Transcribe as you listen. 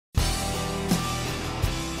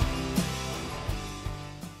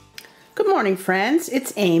Good morning, friends.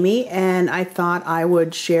 It's Amy, and I thought I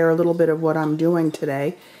would share a little bit of what I'm doing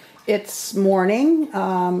today. It's morning,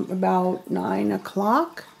 about 9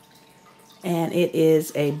 o'clock, and it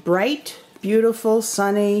is a bright, beautiful,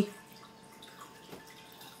 sunny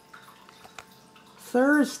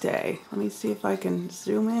Thursday. Let me see if I can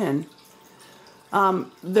zoom in.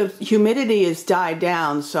 The humidity has died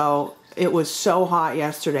down, so it was so hot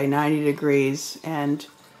yesterday, 90 degrees, and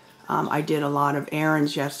I did a lot of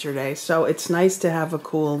errands yesterday, so it's nice to have a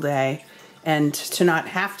cool day and to not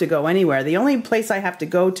have to go anywhere. The only place I have to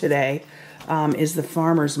go today is the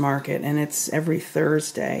farmer's market, and it's every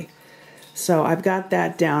Thursday. So I've got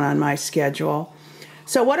that down on my schedule.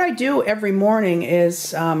 So what I do every morning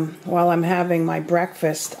is, while I'm having my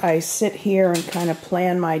breakfast, I sit here and kind of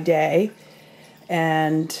plan my day,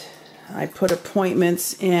 and I put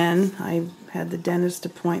appointments in. I had the dentist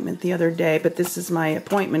appointment the other day, but this is my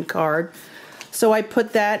appointment card. So I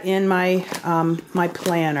put that in my my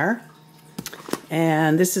planner.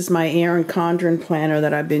 And this is my Erin Condren planner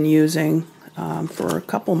that I've been using for a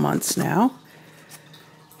couple months now.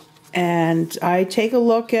 And I take a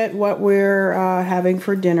look at what we're having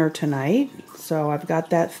for dinner tonight. So I've got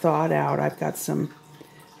that thought out. I've got some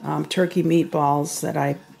turkey meatballs that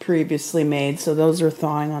I previously made, so those are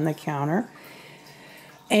thawing on the counter.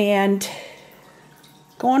 And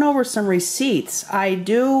going over some receipts. I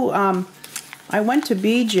went to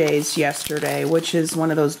BJ's yesterday, which is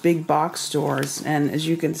one of those big box stores, and as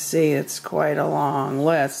you can see, it's quite a long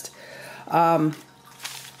list. I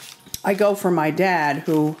go for my dad,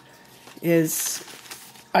 who is,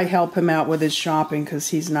 I help him out with his shopping because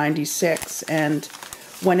he's 96, and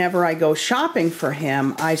whenever I go shopping for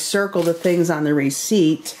him, I circle the things on the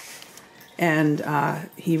receipt, and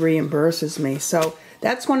he reimburses me. So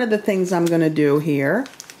that's one of the things I'm going to do here.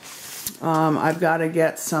 I've got to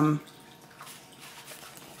get some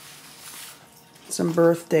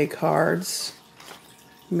birthday cards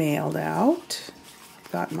mailed out.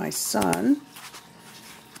 Got my son.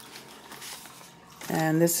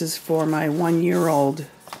 And this is for my 1-year-old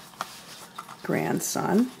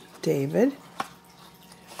grandson, David.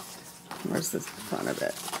 Where's the front of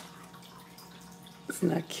it? Isn't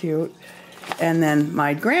that cute? And then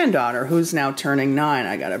my granddaughter, who's now turning 9,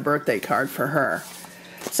 I got a birthday card for her.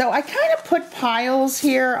 So I kind of put piles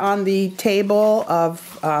here on the table of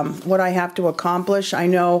what I have to accomplish. I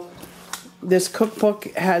know this cookbook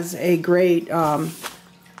has a great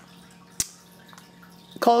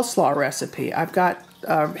coleslaw recipe. I've got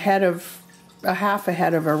half a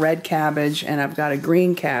head of a red cabbage, and I've got a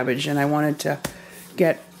green cabbage, and I wanted to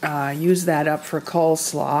use that up for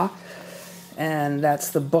coleslaw. And that's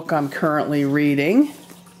the book I'm currently reading.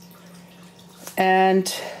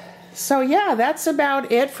 And so yeah, that's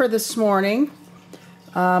about it for this morning.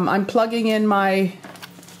 I'm plugging in my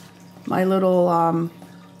little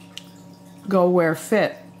Go Wear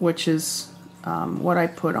Fit, which is what I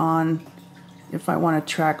put on if I want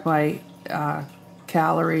to track my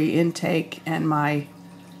calorie intake and my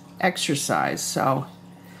exercise. So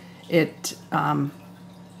it's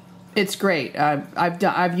great.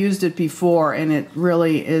 I've used it before, and it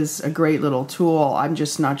really is a great little tool. I'm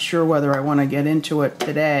just not sure whether I want to get into it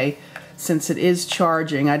today, since it is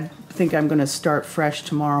charging. I think I'm going to start fresh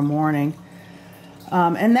tomorrow morning.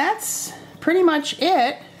 And that's pretty much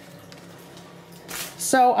it.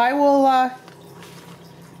 So I will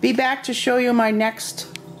be back to show you my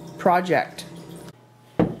next project.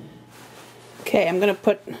 Okay, I'm going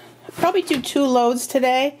to probably do 2 loads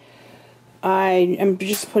today. I am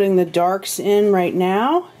just putting the darks in right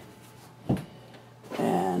now,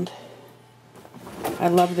 and I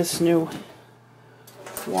love this new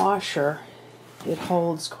washer. It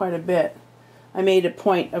holds quite a bit. I made a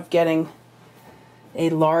point of getting a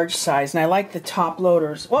large size, and I like the top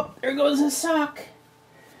loaders. Oh, there goes the sock.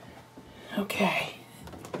 Okay.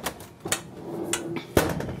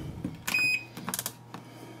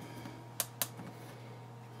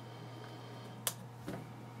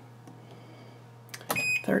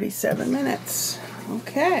 "37 minutes.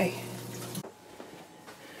 Okay.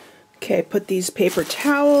 Okay, put these paper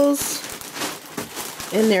towels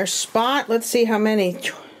in their spot. Let's see how many.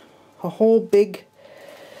 A whole big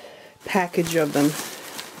package of them.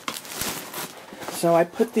 So I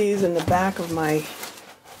put these in the back of my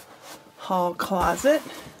hall closet.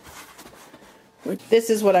 This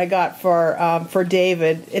is what I got for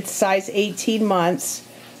David. It's size 18 months.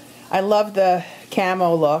 I love the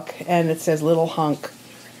camo look, and it says Little Hunk.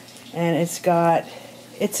 And it's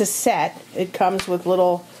a set. It comes with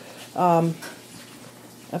little, a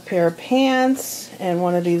pair of pants and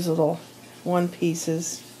one of these little one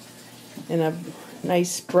pieces in a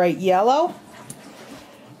nice bright yellow.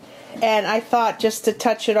 And I thought just to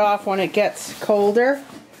touch it off when it gets colder,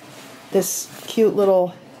 this cute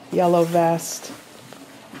little yellow vest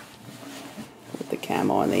with the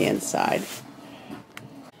camo on the inside.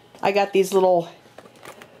 I got these little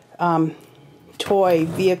toy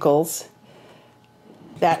vehicles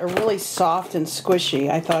that are really soft and squishy.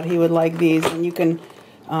 I thought he would like these, and you can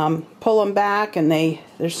pull them back and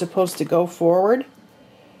they're supposed to go forward.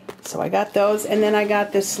 So I got those, and then I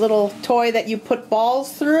got this little toy that you put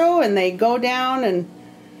balls through and they go down, and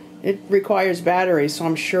it requires batteries, so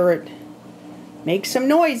I'm sure it makes some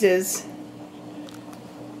noises.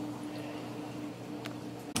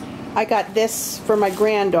 I got this for my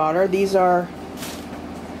granddaughter. These are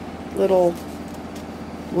little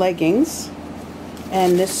leggings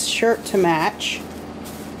and this shirt to match.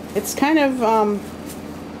 It's kind of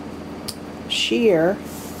sheer.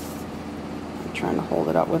 Trying to hold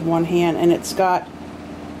it up with one hand, and it's got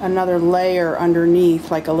another layer underneath,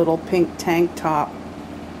 like a little pink tank top,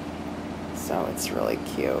 so it's really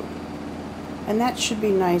cute, and that should be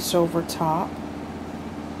nice over top.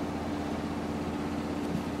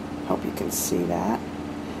 Hope you can see that.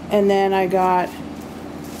 And then I got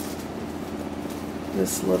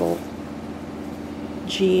this little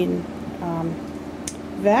jean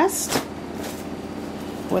vest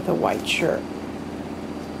with a white shirt,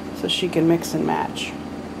 so she can mix and match.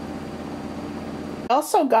 I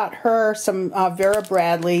also got her some Vera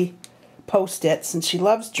Bradley Post-its, and she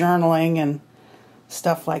loves journaling and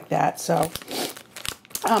stuff like that. So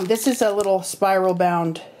this is a little spiral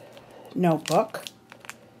bound notebook,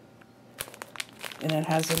 and it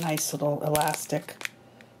has a nice little elastic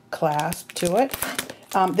clasp to it.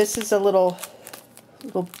 This is a little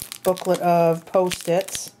booklet of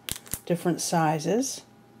Post-its, different sizes.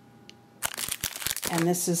 And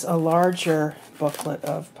this is a larger booklet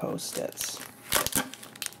of Post-its.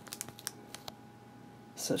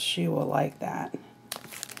 So she will like that.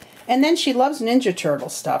 And then she loves Ninja Turtle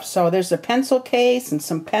stuff. So there's a pencil case and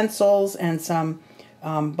some pencils and some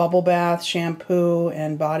bubble bath shampoo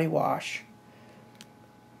and body wash.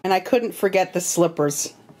 And I couldn't forget the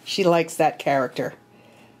slippers. She likes that character.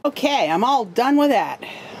 Okay, I'm all done with that.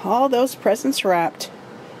 All those presents wrapped.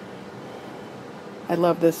 I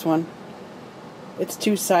love this one. It's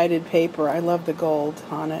two-sided paper. I love the gold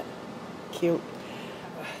on it. Cute.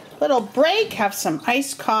 Little break. Have some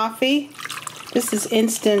iced coffee. This is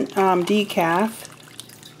instant decaf.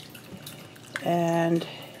 And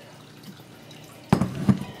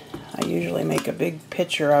I usually make a big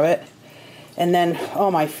pitcher of it. And then,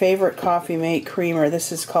 oh, my favorite Coffee Mate creamer.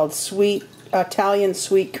 This is called Italian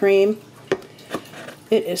Sweet Cream.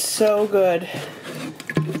 It is so good.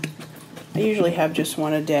 I usually have just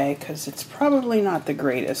one a day because it's probably not the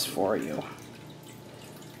greatest for you.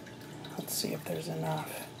 Let's see if there's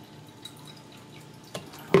enough.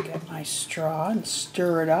 I'll get my straw and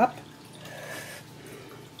stir it up.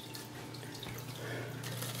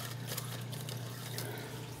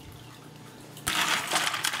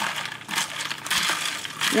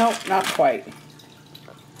 Nope, not quite.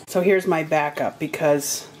 So here's my backup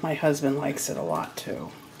because my husband likes it a lot too.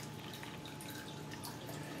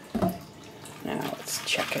 Now let's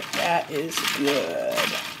check it. That is good.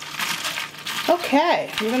 Okay,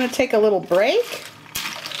 I'm going to take a little break.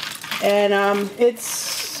 And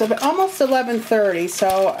it's almost 11:30,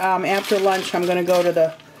 so after lunch I'm going to go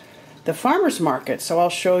to the farmer's market. So I'll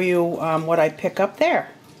show you what I pick up there.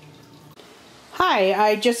 Hi,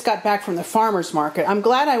 I just got back from the farmer's market. I'm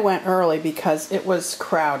glad I went early because it was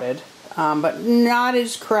crowded, but not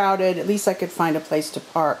as crowded. At least I could find a place to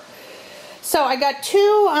park. So I got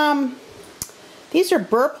two, these are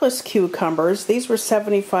burpless cucumbers. These were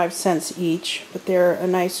 75 cents each, but they're a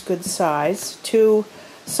nice good size. 2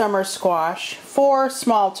 summer squash, 4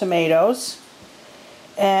 small tomatoes,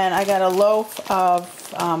 and I got a loaf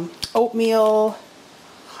of oatmeal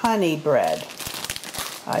honey bread.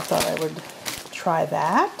 I thought I would try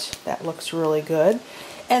that. That looks really good.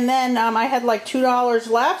 And then I had like $2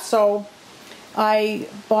 left, so I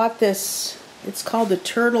bought this. It's called the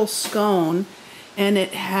Turtle Scone, and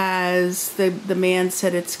it has, the man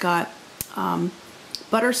said it's got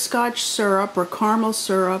butterscotch syrup or caramel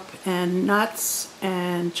syrup and nuts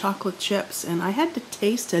and chocolate chips. And I had to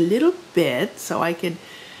taste a little bit so I could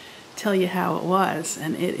tell you how it was,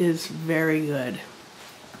 and it is very good.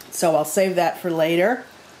 So I'll save that for later.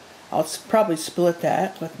 I'll probably split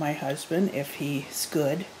that with my husband if he's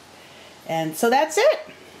good. And so that's it.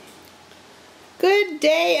 Good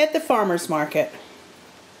day at the farmer's market.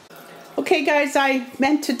 Okay guys, I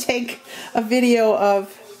meant to take a video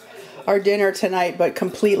of our dinner tonight but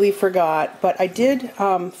completely forgot. But I did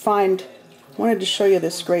wanted to show you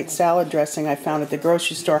this great salad dressing I found at the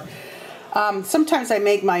grocery store. Sometimes I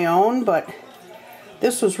make my own, but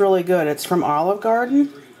this was really good. It's from Olive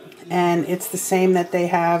Garden, and it's the same that they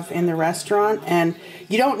have in the restaurant. And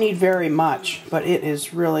you don't need very much, but it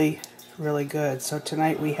is really, really good. So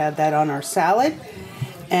tonight we had that on our salad,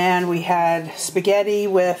 and we had spaghetti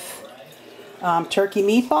with turkey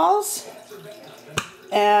meatballs,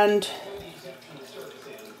 and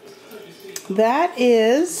that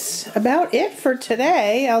is about it for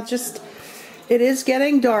today. It is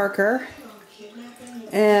getting darker,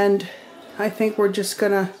 and I think we're just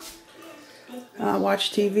gonna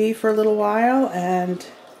watch TV for a little while and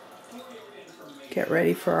get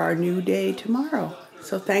ready for our new day tomorrow.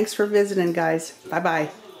 So thanks for visiting, guys. Bye-bye.